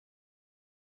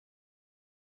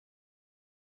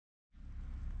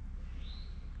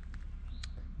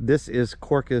This is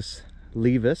Quercus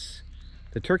laevis,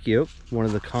 the turkey oak, one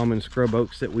of the common scrub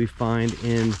oaks that we find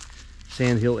in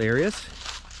sandhill areas.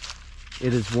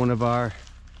 It is one of our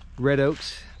red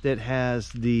oaks that has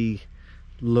the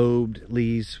lobed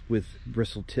leaves with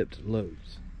bristle-tipped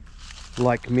lobes.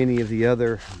 Like many of the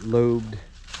other lobed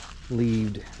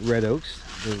leaved red oaks,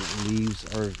 the leaves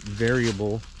are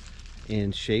variable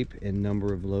in shape and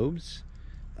number of lobes,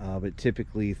 but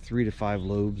typically 3 to 5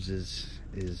 lobes is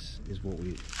what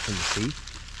we tend to see.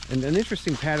 And an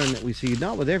interesting pattern that we see,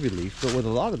 not with every leaf, but with a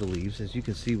lot of the leaves, as you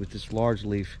can see with this large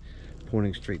leaf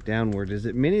pointing straight downward, is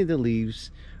that many of the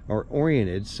leaves are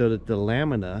oriented so that the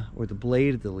lamina, or the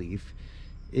blade of the leaf,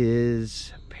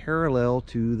 is parallel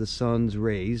to the sun's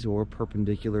rays or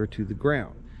perpendicular to the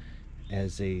ground.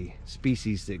 As a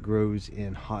species that grows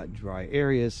in hot, dry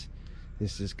areas,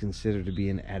 this is considered to be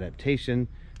an adaptation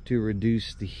to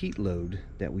reduce the heat load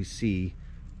that we see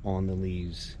on the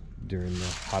leaves during the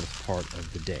hottest part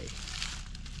of the day.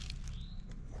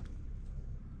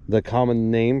 The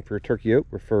common name for turkey oak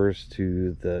refers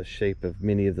to the shape of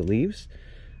many of the leaves.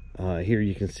 Here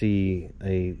you can see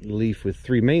a leaf with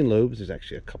 3 main lobes. There's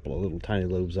actually a couple of little tiny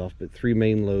lobes off, but 3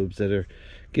 main lobes that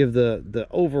give the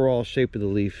overall shape of the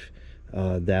leaf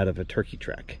that of a turkey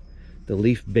track. The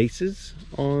leaf bases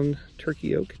on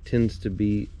turkey oak tends to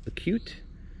be acute.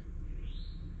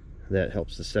 That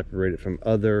helps to separate it from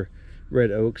other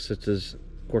red oaks such as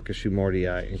Quercus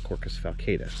shumardii and Quercus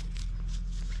falcata.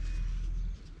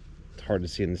 It's hard to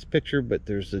see in this picture, but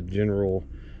there's a general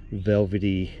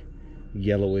velvety,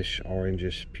 yellowish,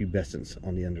 orangish pubescence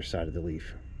on the underside of the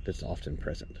leaf that's often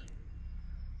present.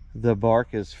 The bark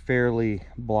is fairly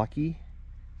blocky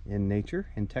in nature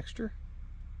and texture.